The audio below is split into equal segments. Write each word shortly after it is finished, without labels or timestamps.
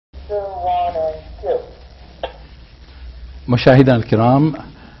مشاهدينا الكرام,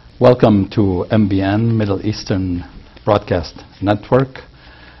 welcome to MBN Middle Eastern Broadcast Network.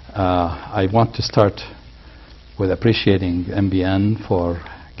 I want to start with appreciating MBN for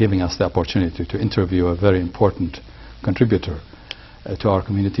giving us the opportunity to interview a very important contributor to our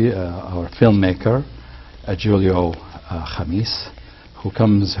community, our filmmaker, Juliano Mer-Khamis, who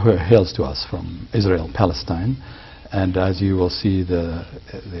hails to us from Israel, Palestine. And as you will see,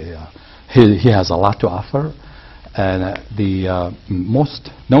 he has a lot to offer. And the most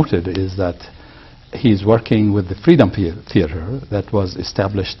noted is that he's working with the Freedom Theater that was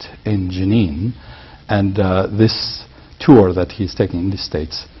established in Jenin. And this tour that he's taking in the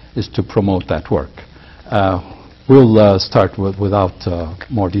States is to promote that work. We'll start without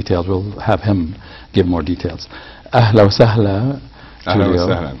more details. We'll have him give more details. أهلا وسهلا. أهلا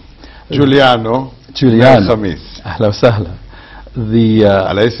وسهلا. Juliano Mer-Khamis. أهلا وسهلا.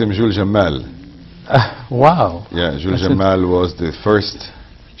 على اسم جول جمال. Wow. Yeah, Jules Jamal was the first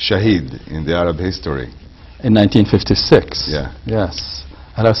shaheed in the Arab history. In 1956. Yeah. Yes.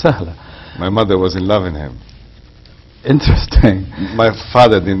 أهلا وسهلا. My mother was in love with him. Interesting. My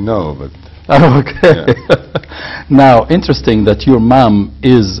father didn't know, but... Oh, okay. Yeah. Now, interesting that your mom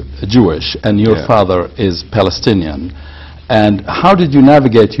is Jewish and your Yeah. father is Palestinian. And how did you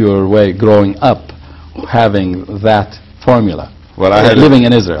navigate your way growing up having that formula? Well, I had living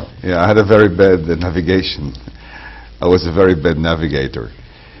in Israel. Yeah, I had a very bad navigation. I was a very bad navigator.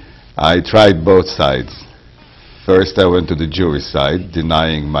 I tried both sides. First, I went to the Jewish side,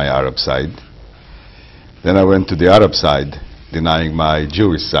 denying my Arab side. Then I went to the Arab side, denying my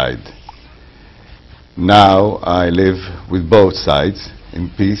Jewish side. Now I live with both sides in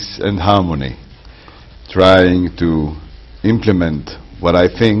peace and harmony, trying to implement what I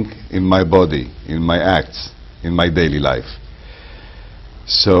think in my body, in my acts, in my daily life.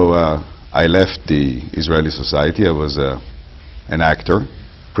 So I left the Israeli society. I was an actor,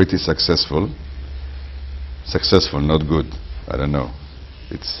 pretty successful. Successful, not good. I don't know.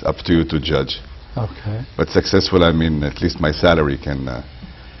 It's up to you to judge. Okay. But successful, I mean, at least my salary can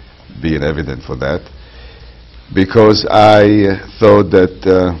be an evidence for that. Because I thought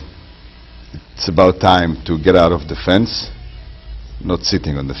that it's about time to get out of the fence, not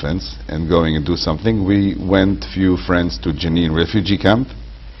sitting on the fence, and going and do something. We went, few friends, to Jenin refugee camp,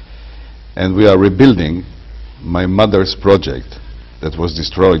 and we are rebuilding my mother's project that was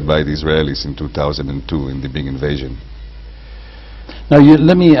destroyed by the Israelis in 2002 in the big invasion. Now,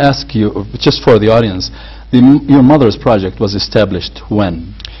 let me ask you, just for the audience, your mother's project was established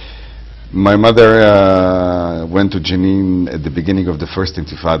when? My mother went to Jenin at the beginning of the first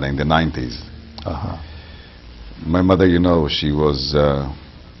Intifada in the 90s. My mother, you know,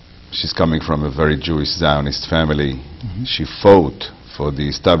 she's coming from a very Jewish Zionist family. She fought for the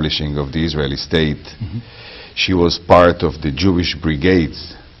establishing of the Israeli state. She was part of the Jewish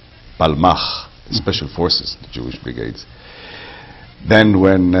brigades, Palmach, special forces, the Jewish brigades. Then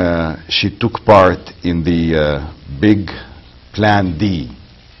when she took part in the big Plan D,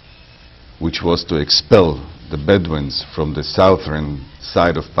 which was to expel the Bedouins from the southern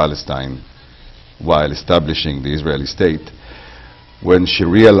side of Palestine while establishing the Israeli state, when she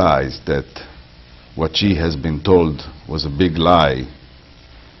realized that what she has been told was a big lie,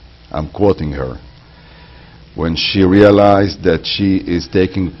 I'm quoting her, when she realized that she is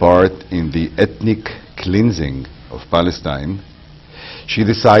taking part in the ethnic cleansing of Palestine, she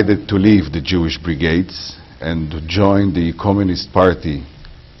decided to leave the Jewish brigades and to join the Communist Party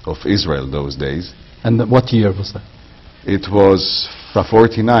of Israel those days. And what year was that? It was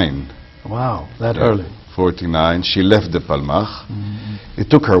 49. Wow, that early. 49. She left the Palmach. It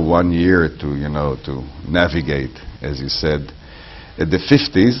took her 1 year to, you know, to navigate, as you said. At the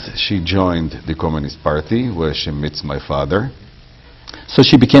 50s, she joined the Communist Party, where she meets my father. So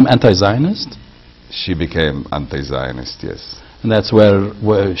she became anti-Zionist? She became anti-Zionist, yes. And that's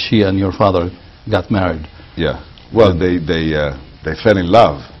where she and your father got married? Yeah. Well, they fell in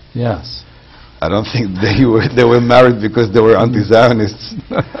love. Yes. I don't think they were married because they were anti-Zionists.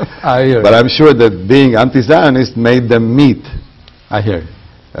 I hear But I'm sure that being anti-Zionist made them meet. I hear you.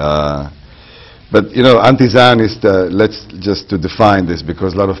 But, you know, anti-Zionist, let's just to define this,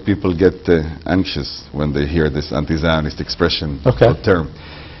 because a lot of people get anxious when they hear this anti-Zionist expression or term.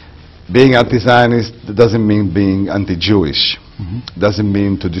 Being anti-Zionist doesn't mean being anti-Jewish. Doesn't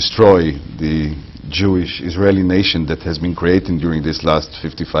mean to destroy the Jewish Israeli nation that has been created during this last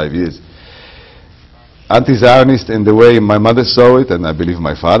 55 years. Anti-Zionist in the way my mother saw it, and I believe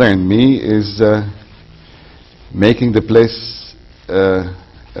my father and me, is making the place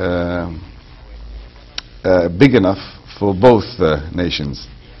big enough for both nations.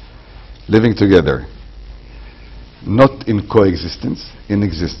 living together, not in coexistence, in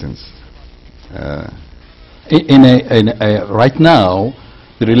existence. Right now,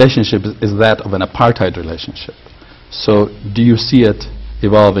 the relationship is that of an apartheid relationship. So do you see it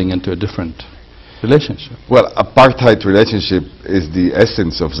evolving into a different relationship? Well, apartheid relationship is the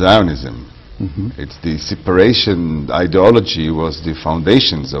essence of Zionism. It's the separation ideology was the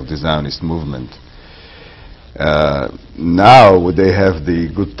foundations of the Zionist movement. Now they have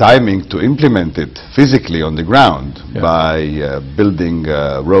the good timing to implement it physically on the ground by building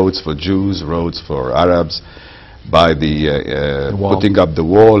roads for Jews, roads for Arabs, by the putting up the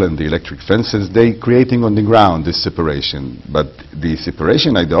wall and the electric fences. They creating on the ground this separation. But the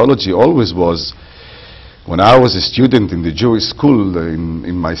separation ideology always was, when I was a student in the Jewish school,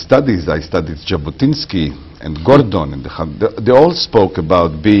 in my studies, I studied Jabotinsky and Gordon, and they all spoke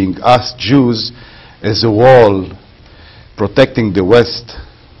about being us Jews as a wall protecting the West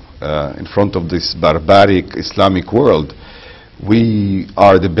in front of this barbaric Islamic world. We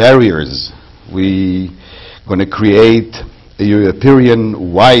are the barriers. We going to create a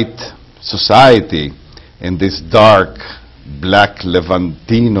European white society in this dark black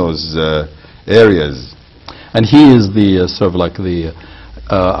Levantinos areas. And he is the sort of like the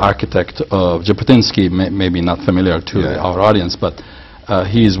architect of Jabotinsky, maybe not familiar to our audience, but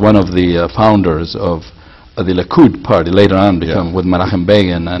he is one of the founders of the Likud party, later on become with Menachem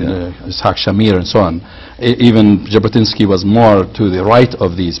Begin and Yitzhak Shamir and so on. Even Jabotinsky was more to the right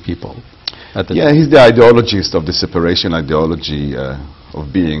of these people. He's the ideologist of the separation ideology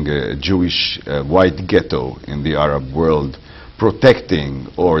of being a Jewish white ghetto in the Arab world, protecting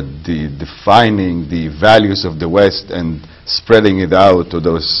or defining the values of the West and spreading it out to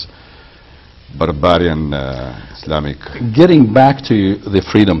those barbarian Islamic. Getting back to the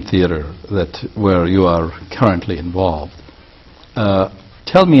Freedom Theater, where you are currently involved,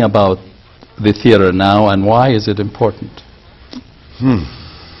 tell me about the theater now and why is it important?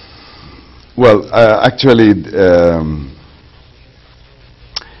 Well, actually,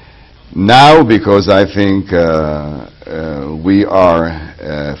 now, because I think we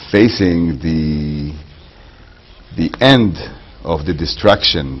are facing the end of the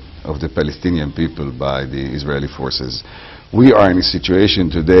destruction of the Palestinian people by the Israeli forces. We are in a situation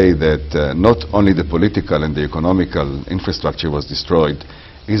today that not only the political and the economical infrastructure was destroyed,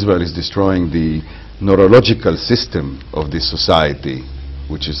 Israel is destroying the neurological system of this society,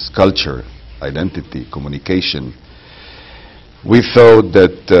 which is culture, identity, communication. We thought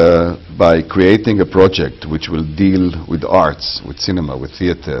that by creating a project which will deal with arts, with cinema, with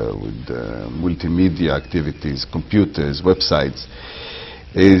theater, with multimedia activities, computers, websites,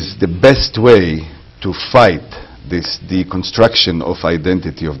 is the best way to fight this deconstruction of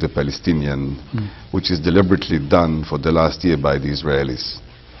identity of the Palestinian, which is deliberately done for the last year by the Israelis.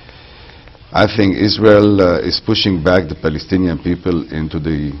 I think Israel is pushing back the Palestinian people into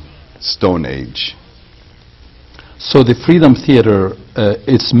the Stone Age. So the Freedom Theater,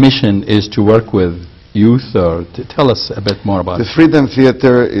 its mission is to work with youth, or tell us a bit more about it. The Freedom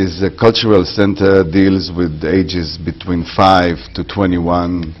Theater is a cultural center, deals with ages between 5 to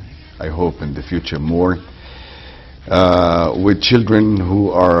 21, I hope in the future more, with children who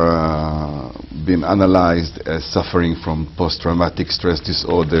are being analyzed as suffering from post-traumatic stress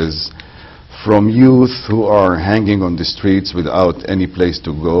disorders, from youth who are hanging on the streets without any place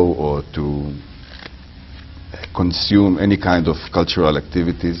to go or to consume any kind of cultural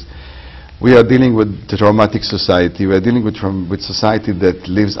activities. We are dealing with the traumatic society. We are dealing with society that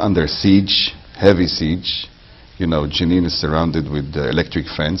lives under siege, heavy siege. You know, Jenin is surrounded with the electric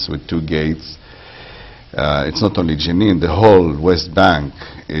fence with 2 gates. It's not only Jenin, the whole West Bank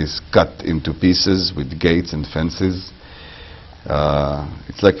is cut into pieces with gates and fences.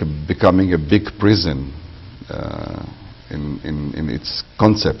 It's like becoming a big prison in its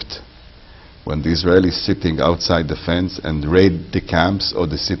concept, when the Israelis sitting outside the fence and raid the camps or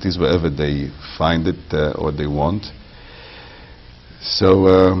the cities wherever they find it or they want.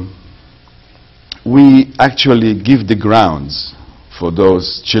 So we actually give the grounds for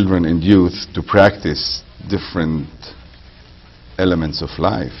those children and youth to practice different elements of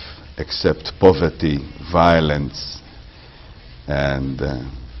life, except poverty, violence, and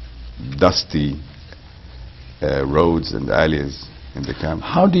dusty roads and alleys in the camp.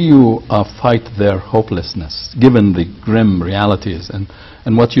 How do you fight their hopelessness, given the grim realities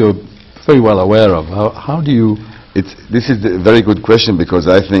and what you're very well aware of? How do you... This is a very good question, because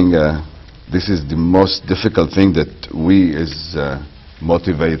I think this is the most difficult thing that we as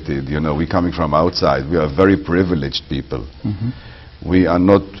motivated, you know, we coming from outside, we are very privileged people. We are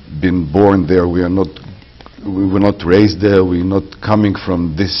not been born there, we are not we were not raised there, we're not coming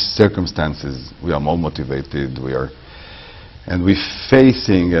from these circumstances. We are more motivated, and we're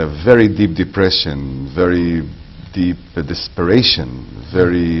facing a very deep depression, very deep desperation,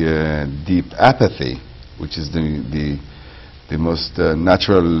 very deep apathy, which is the most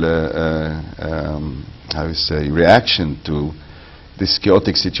natural, how you say, reaction to this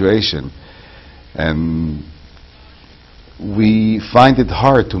chaotic situation. And we find it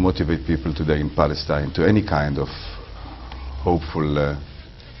hard to motivate people today in Palestine to any kind of hopeful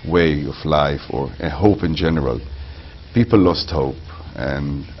way of life or hope in general. People lost hope,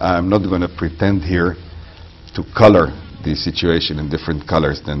 and I'm not going to pretend here to color the situation in different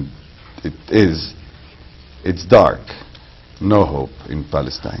colors than it is. It's dark. No hope in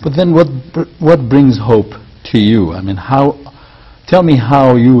Palestine. But then what brings hope to you? I mean, tell me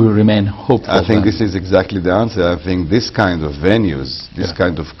how you remain hopeful. I think this is exactly the answer. I think this kind of venues, this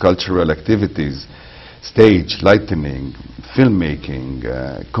kind of cultural activities, stage, lighting, filmmaking,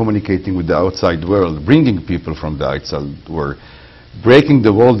 communicating with the outside world, bringing people from the outside world, breaking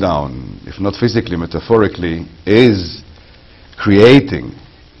the wall down, if not physically, metaphorically, is creating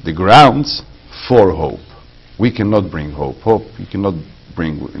the grounds for hope. We cannot bring hope. Hope you cannot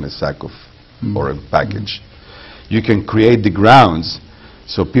bring in a sack of or a package. You can create the grounds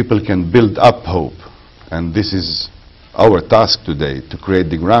so people can build up hope. And this is our task today, to create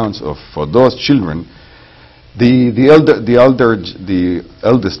the grounds for those children. The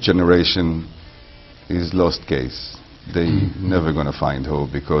eldest generation is lost case. They never going to find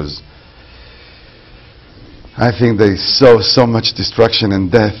hope, because I think they saw so much destruction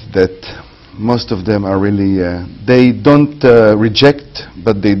and death that most of them are really, they don't reject,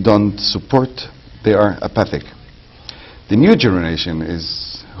 but they don't support. They are apathic. The new generation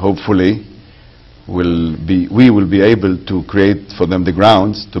is, hopefully, we will be able to create for them the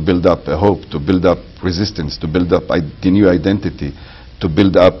grounds to build up a hope, to build up resistance, to build up the new identity, to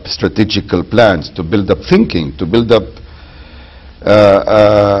build up strategical plans, to build up thinking, to build up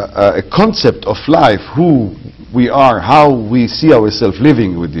a concept of life, who we are, how we see ourselves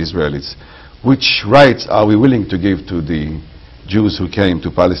living with the Israelis. Which rights are we willing to give to the Jews who came to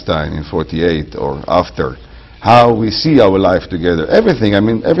Palestine in 48 or after? How we see our life together. Everything, I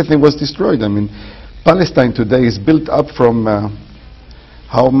mean, everything was destroyed. I mean, Palestine today is built up from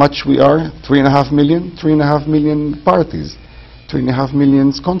how much we are? 3.5 million? 3.5 million parties, 3.5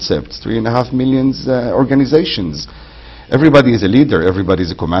 million concepts, 3.5 million organizations. Everybody is a leader, everybody is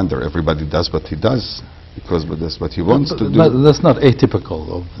a commander, everybody does what he does, because that's what he wants to do. That's not atypical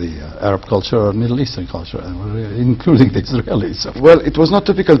of the Arab culture or Middle Eastern culture, including the Israelis. Well, it was not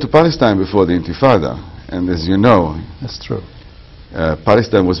typical to Palestine before the Intifada, and as you know, that's true.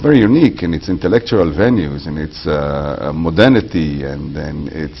 Palestine was very unique in its intellectual venues, in its modernity, and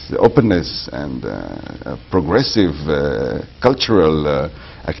its openness and progressive cultural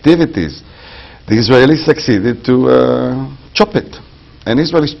activities. The Israelis succeeded to chop it, and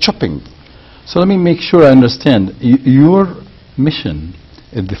Israel is chopping. So let me make sure I understand. Your mission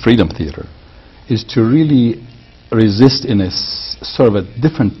at the Freedom Theater is to really resist in a sort of a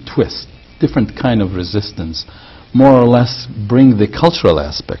different twist, different kind of resistance, more or less bring the cultural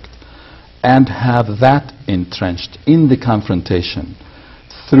aspect and have that entrenched in the confrontation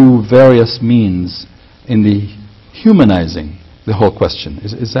through various means in the humanizing the whole question.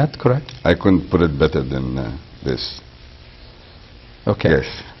 Is that correct? I couldn't put it better than this. Okay.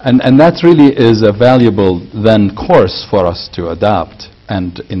 Yes. And that really is a valuable then course for us to adopt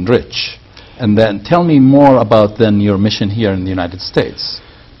and enrich. And then tell me more about then your mission here in the United States.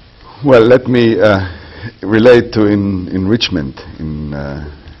 Well, let me relate to enrichment,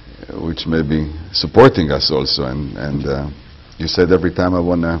 which may be supporting us also. And you said every time I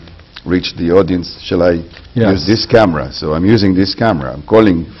want to reach the audience, shall I use this camera? So I'm using this camera. I'm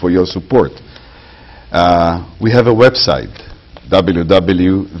calling for your support. We have a website,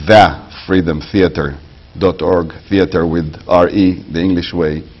 www.thefreedomtheater.org, theater with R-E, the English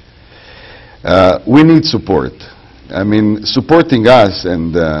way. We need support. I mean, supporting us,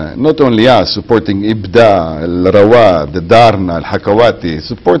 and not only us, supporting Ibda, Al-Rawa, the Darna, Al-Hakawati,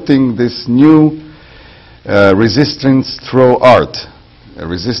 supporting this new resistance through art,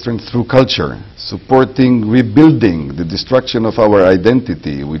 resistance through culture, supporting rebuilding the destruction of our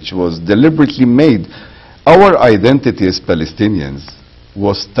identity, which was deliberately made. Our identity as Palestinians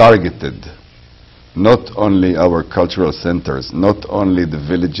was targeted, not only our cultural centers, not only the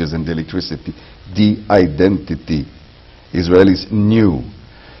villages and the electricity, the identity. Israelis knew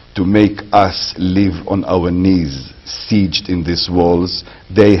to make us live on our knees, sieged in these walls.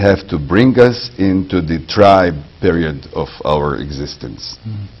 They have to bring us into the tribe period of our existence.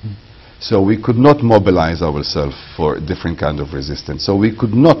 So we could not mobilize ourselves for a different kind of resistance. So we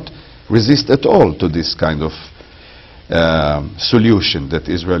could not resist at all to this kind of solution that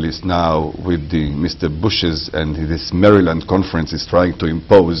Israel is now, with the Mr. Bush's and this Maryland conference, is trying to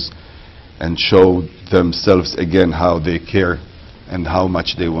impose and show themselves again how they care and how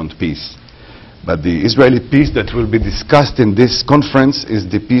much they want peace. But the Israeli peace that will be discussed in this conference is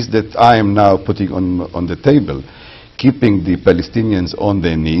the peace that I am now putting on the table, keeping the Palestinians on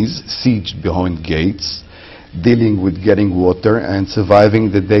their knees, sieged behind gates, dealing with getting water and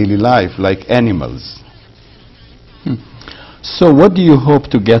surviving the daily life like animals. So what do you hope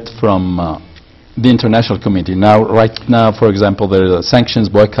to get from the international community? Now, right now, for example, there are sanctions,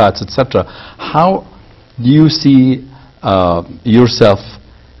 boycotts, etc. How do you see yourself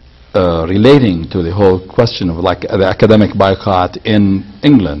relating to the whole question of like the academic boycott in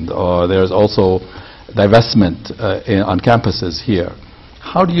England, or there's also divestment on campuses here?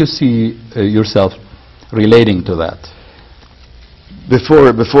 How do you see yourself relating to that?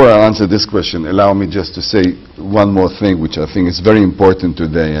 Before I answer this question, allow me just to say one more thing, which I think is very important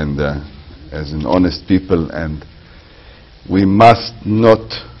today, and as an honest people, and we must not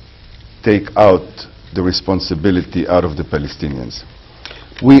take out the responsibility out of the Palestinians.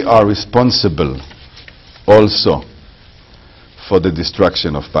 We are responsible also for the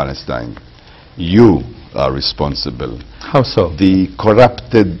destruction of Palestine. You are responsible. How so? The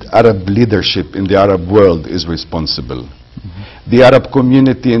corrupted Arab leadership in the Arab world is responsible. The Arab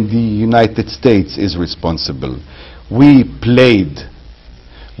community in the United States is responsible. We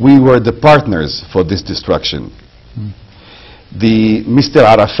were the partners for this destruction. Mr.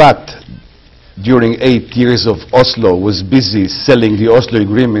 Arafat, during 8 years of Oslo, was busy selling the Oslo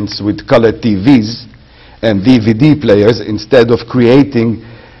agreements with color TVs and DVD players instead of creating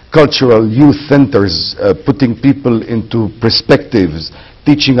cultural youth centers, putting people into perspectives,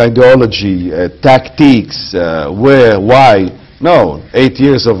 teaching ideology, tactics, where, why. No, 8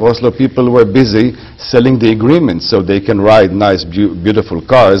 years of Oslo people were busy selling the agreements so they can ride nice, beautiful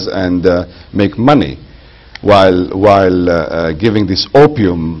cars and make money, while giving this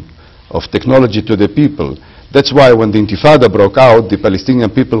opium of technology to the people. That's why when the Intifada broke out, the Palestinian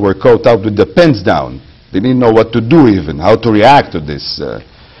people were caught out with the pens down. They didn't know what to do even, how to react to this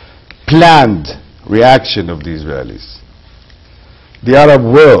planned reaction of the Israelis. The Arab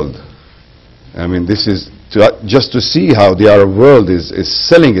world, I mean, this is just to see how the Arab world is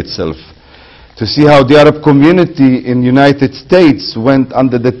selling itself, to see how the Arab community in the United States went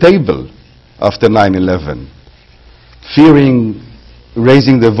under the table after 9/11, fearing,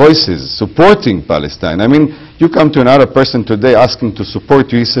 raising their voices, supporting Palestine. I mean, you come to an Arab person today asking to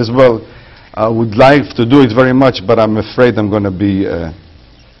support you, he says, well, I would like to do it very much, but I'm afraid I'm going to be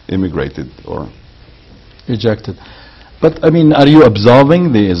immigrated or ejected. But, I mean, are you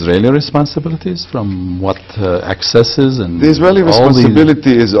absolving the Israeli responsibilities from what excesses and the Israeli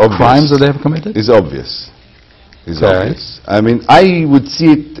responsibility is obvious. Crimes that they have committed? Is obvious. Is obvious. I mean, I would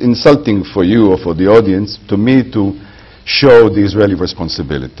see it insulting for you or for the audience, to me, to show the Israeli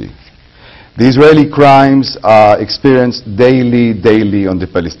responsibility. The Israeli crimes are experienced daily on the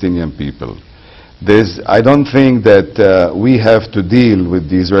Palestinian people. I don't think that we have to deal with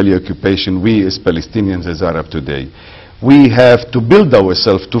the Israeli occupation, we as Palestinians, as Arab today. We have to build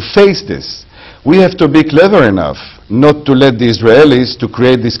ourselves to face this. We have to be clever enough not to let the Israelis to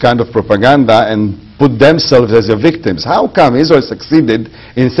create this kind of propaganda and put themselves as the victims. How come Israel succeeded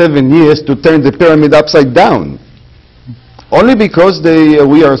in 7 years to turn the pyramid upside down? Only because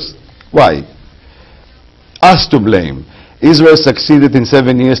why? Us to blame. Israel succeeded in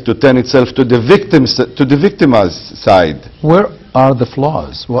 7 years to turn itself to the victimized side. Where are the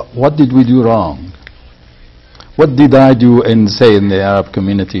flaws? What did we do wrong? What did I do in the Arab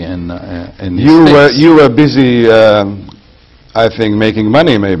community in the States? You were busy, I think, making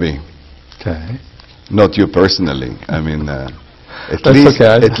money, maybe. Okay. Not you personally. I mean,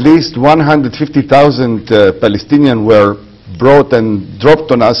 at least 150,000 Palestinians were brought and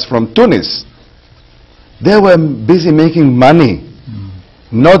dropped on us from Tunis. They were busy making money,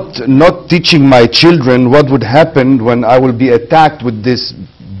 not teaching my children what would happen when I will be attacked with this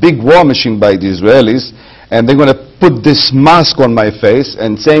big war machine by the Israelis, and they're going to put this mask on my face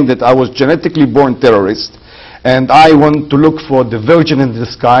and saying that I was genetically born terrorist, and I want to look for the virgin in the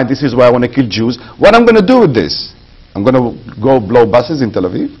sky, this is why I want to kill Jews. What I'm going to do with this? I'm going to go blow buses in Tel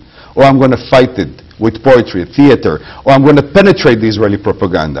Aviv? Or I'm going to fight it with poetry, theater, or I'm going to penetrate the Israeli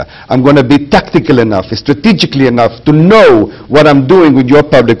propaganda. I'm going to be tactical enough, strategically enough to know what I'm doing with your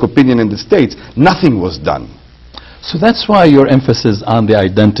public opinion in the States. Nothing was done. So that's why your emphasis on the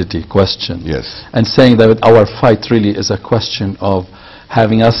identity question. Yes. And saying that our fight really is a question of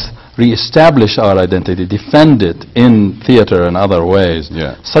having us re-establish our identity, defend it in theater and other ways,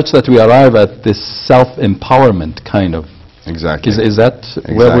 Yeah. such that we arrive at this self-empowerment kind of. Exactly. Is that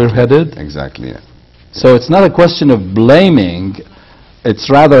where we're headed? Exactly, yeah. So it's not a question of blaming, it's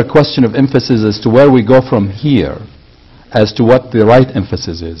rather a question of emphasis as to where we go from here, as to what the right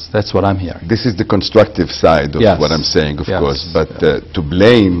emphasis is. That's what I'm hearing. This is the constructive side of Yes. what I'm saying, of Yes. course. But to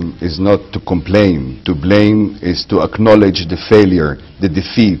blame is not to complain. To blame is to acknowledge the failure, the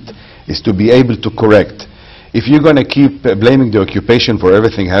defeat, is to be able to correct. If you're going to keep blaming the occupation for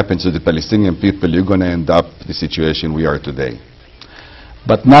everything happens to the Palestinian people, you're going to end up the situation we are today.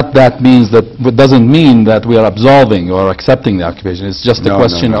 But not that means that, it doesn't mean that we are absolving or accepting the occupation. It's just a No,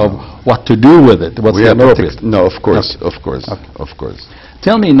 question no, of no. what to do with it, what's We the are not appropriate. no, of course, Okay. of course, Okay. of course.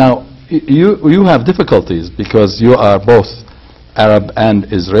 Tell me now, you have difficulties because you are both Arab and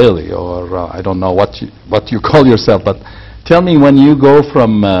Israeli, or I don't know what you call yourself, but tell me, when you go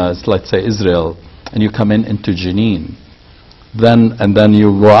from, let's say, Israel, and you come into Jenin, and then you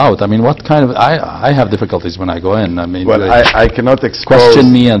go out, I mean, what kind of, I have difficulties when I go in, I mean, Well, they I cannot expose...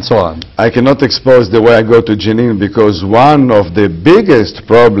 question me and so on. I cannot expose the way I go to Jenin, because one of the biggest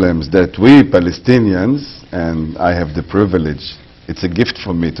problems that we Palestinians, and I have the privilege, it's a gift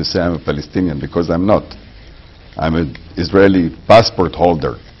for me to say I'm a Palestinian, because I'm not. I'm an Israeli passport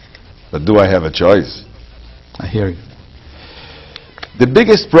holder. But do I have a choice? I hear you. The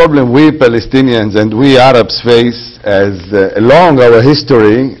biggest problem we Palestinians and we Arabs face along our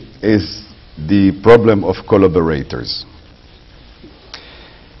history is the problem of collaborators.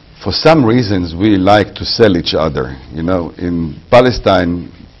 For some reasons, we like to sell each other. You know, in Palestine,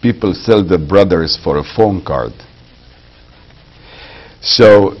 people sell their brothers for a phone card.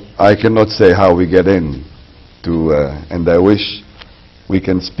 So I cannot say how we get in to, and I wish we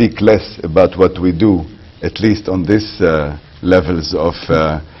can speak less about what we do, at least on this levels of,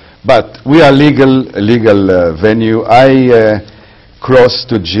 but we are legal venue. I crossed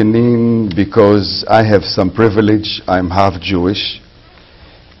to Jenin because I have some privilege. I'm half Jewish,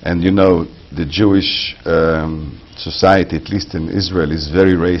 and you know the Jewish society, at least in Israel, is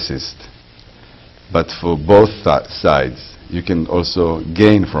very racist. But for both sides, you can also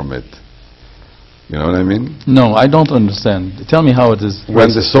gain from it. You know what I mean? No, I don't understand. Tell me how it is. When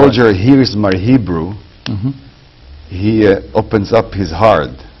the soldier hears my Hebrew, he opens up his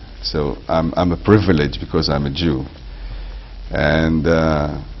heart. So I'm a privilege because I'm a Jew. And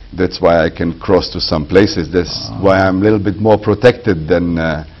that's why I can cross to some places. That's why I'm a little bit more protected than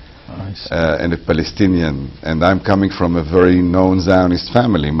a Palestinian. And I'm coming from a very known Zionist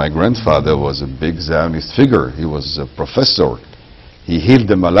family. My grandfather was a big Zionist figure. He was a professor. He healed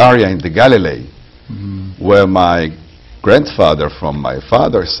the malaria in the Galilee, where my grandfather from my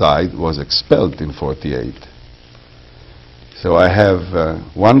father's side was expelled in '48. So I have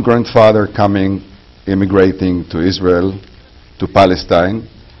one grandfather immigrating to Israel, to Palestine,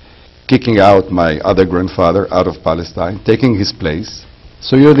 kicking out my other grandfather out of Palestine, taking his place.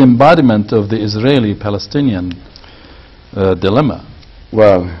 So you're the embodiment of the Israeli-Palestinian dilemma.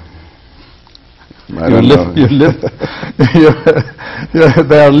 Well, I don't know.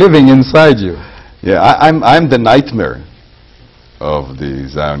 They are living inside you. Yeah, I'm the nightmare of the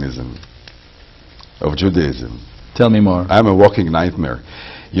Zionism, of Judaism. Tell me more. I'm a walking nightmare.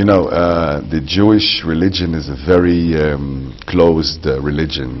 You know, the Jewish religion is a very closed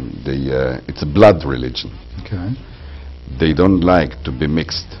religion. It's a blood religion. Okay. They don't like to be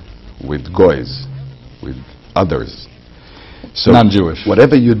mixed with goys, with others. So non-Jewish.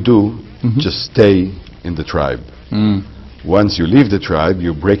 Whatever you do, just stay in the tribe. Once you leave the tribe,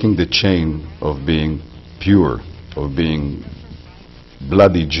 you're breaking the chain of being pure, of being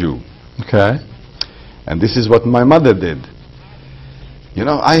bloody Jew. Okay. And this is what my mother did. You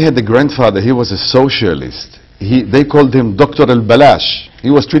know, I had a grandfather, he was a socialist. They called him Dr. al-Balash.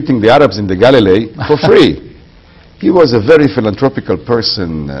 He was treating the Arabs in the Galilee for free. He was a very philanthropical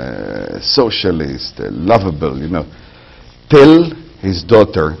person, socialist, lovable, you know, till his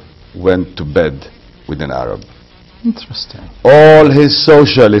daughter went to bed with an Arab. Interesting. All his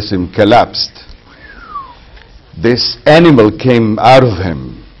socialism collapsed. This animal came out of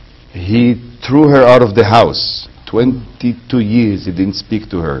him. He threw her out of the house. 22 years he didn't speak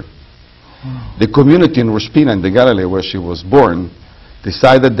to her. The community in Rosh Pina in the Galilee where she was born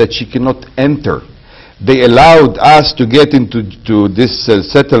decided that she cannot enter. They allowed us to get into this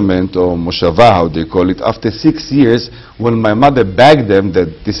settlement, or Moshava, how they call it, after 6 years, when my mother begged them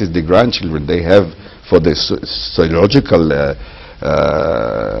that this is the grandchildren they have for the psychological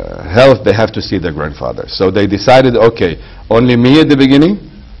health, they have to see their grandfather. So they decided, okay, only me at the beginning,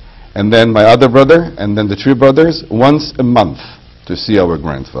 and then my other brother, and then the 3 brothers, once a month. to see our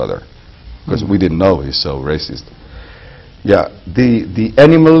grandfather, because we didn't know he's so racist. Yeah, the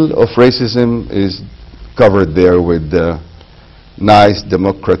animal of racism is covered there with nice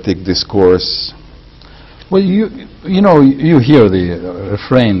democratic discourse. Well, you know, you hear the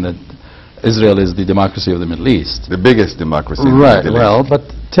refrain that Israel is the democracy of the Middle East. The biggest democracy in the Right, Middle well, East. but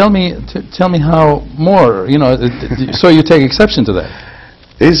tell me how more, you know, so you take exception to that.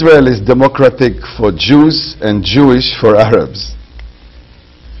 Israel is democratic for Jews and Jewish for Arabs.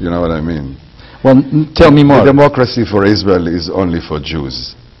 You know what I mean? Well, tell me more. The democracy for Israel is only for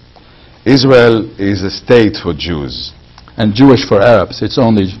Jews. Israel is a state for Jews. And Jewish for Arabs, it's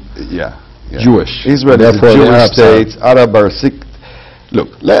only Yeah. Jewish. Israel is a Therefore, the Jewish Arabs state. Arab are sick. Look,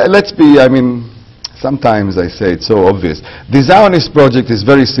 let's be, I mean, sometimes I say it's so obvious. The Zionist project is a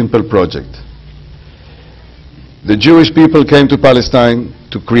very simple project. The Jewish people came to Palestine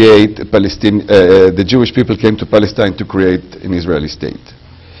to create a the Jewish people came to Palestine to create an Israeli state.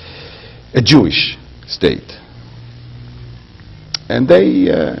 A Jewish state. And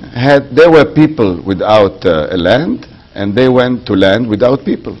there were people without a land, and they went to land without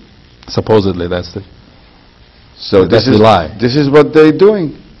people. Supposedly, that's the... So That's this is the lie. This is what they're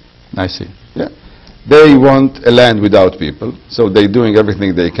doing. I see. Yeah, they want a land without people, so they're doing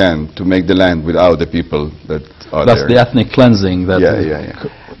everything they can to make the land without the people that are That's there. the ethnic cleansing that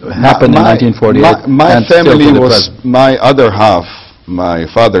happened in 1948. My and still family to the was, present. my other half, my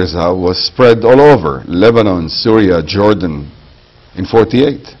father's house, was spread all over Lebanon, Syria, Jordan, in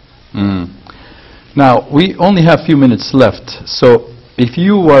 48. Now, we only have a few minutes left, so if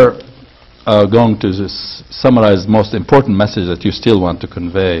you were going to summarize the most important message that you still want to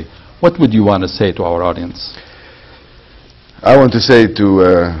convey, what would you want to say to our audience? I want to say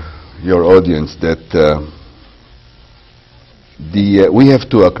to your audience that we have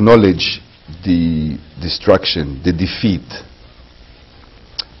to acknowledge the destruction, the defeat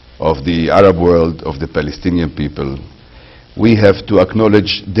of the Arab world, of the Palestinian people. We have to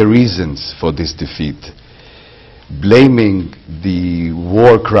acknowledge the reasons for this defeat. Blaming the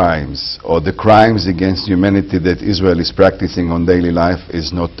war crimes or the crimes against humanity that Israel is practicing on daily life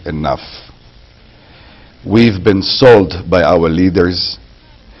is not enough. We've been sold by our leaders.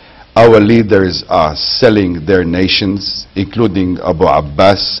 Our leaders are selling their nations, including Abu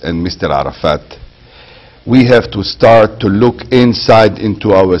Abbas and Mr. Arafat. We have to start to look inside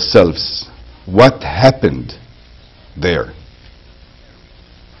into ourselves. What happened there?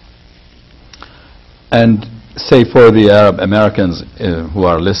 And say for the Arab Americans who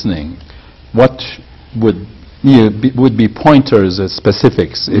are listening, what would be pointers,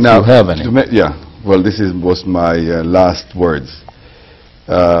 specifics, if you have any? Yeah, well, was my last words.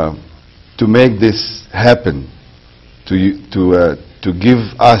 To make this happen, to give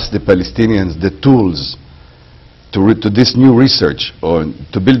us, the Palestinians, the tools to this new research, or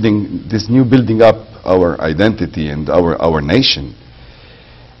to building up our identity and our nation,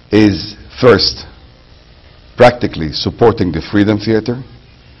 is first, practically supporting the Freedom Theater,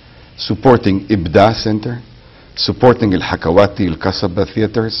 supporting Ibda Center, supporting Al-Hakawati, Al-Kasaba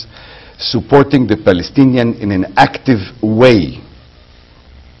theaters, supporting the Palestinian in an active way,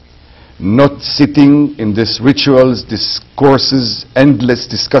 not sitting in these rituals, discourses, endless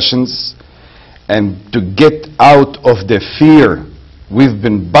discussions, and to get out of the fear. We've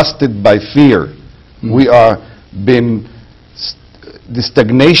been busted by fear. We are the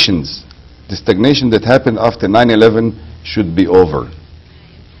stagnation that happened after 9/11 should be over.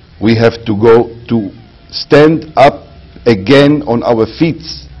 We have to go to stand up again on our feet.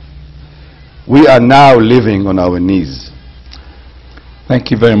 We are now living on our knees. Thank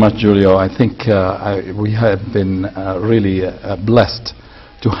you very much, Julio. I think we have been really blessed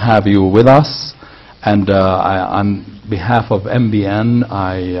to have you with us. And on behalf of MBN,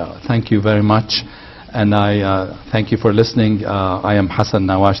 I thank you very much. And I thank you for listening. I am Hasan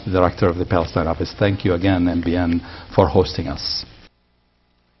Newash, the Director of the Palestine Office. Thank you again, MBN, for hosting us.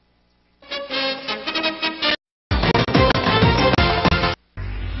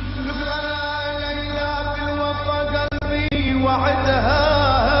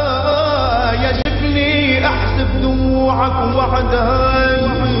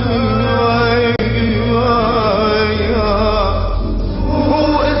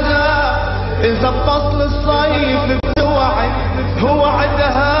 إذا فصل الصيف بتوعد هو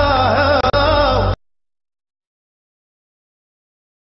عدها